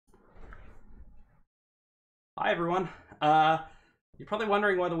Hi everyone. You're probably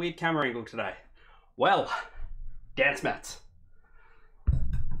wondering why the weird camera angle today. Well, dance mats.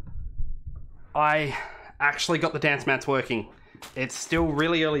 I actually got the dance mats working. It's still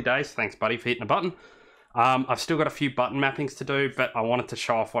really early days. Thanks buddy for hitting a button. I've still got a few button mappings to do, but I wanted to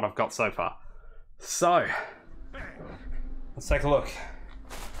show off what I've got so far. So, let's take a look.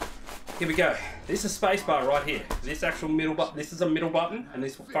 Here we go. This is spacebar right here. This actual middle button, this is a middle button, and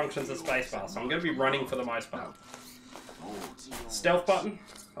this functions as spacebar. So I'm going to be running for the most part. Stealth button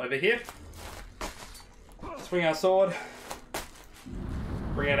over here. Swing our sword.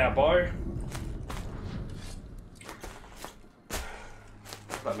 Bring out our bow.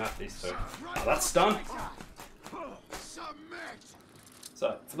 I'll map these two. Oh, that's stun.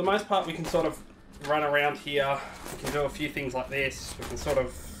 So for the most part, we can sort of run around here. We can do a few things like this. We can sort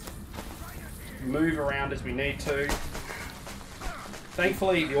of move around as we need to.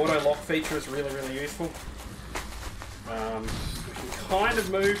 Thankfully, the auto lock feature is really useful. We can kind of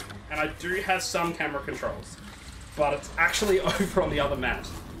move, and I do have some camera controls, but it's actually over on the other mat.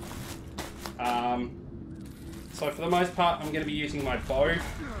 So for the most part, I'm going to be using my bow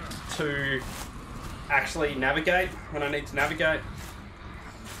to actually navigate when I need to navigate.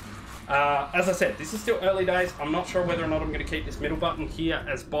 As I said, this is still early days. I'm not sure whether or not I'm going to keep this middle button here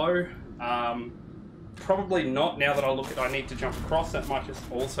as bow. Probably not. Now that I look at I need to jump across, that might just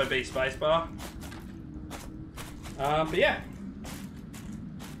also be spacebar. But yeah,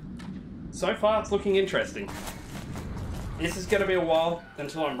 so far it's looking interesting. This is going to be a while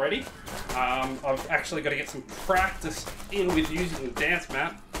until I'm ready. I've actually got to get some practice in with using the dance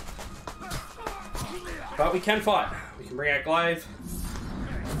mat. But we can fight. We can bring out Glaive.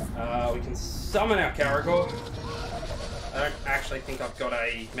 We can summon our Caragor. I don't actually think I've got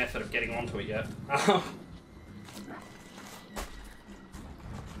a method of getting onto it yet.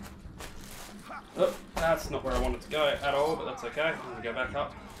 Oh, that's not where I wanted to go at all, but that's okay. I'm going to go back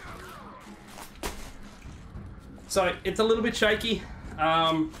up. So, it's a little bit shaky.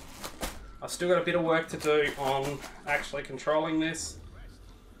 I've still got a bit of work to do on actually controlling this.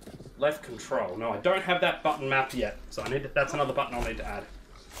 Left control. No, I don't have that button mapped yet, so that's another button I'll need to add.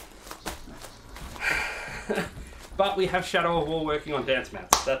 But we have Shadow of War working on dance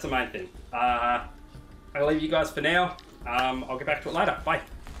mats. That's the main thing. I'll leave you guys for now. I'll get back to it later. Bye.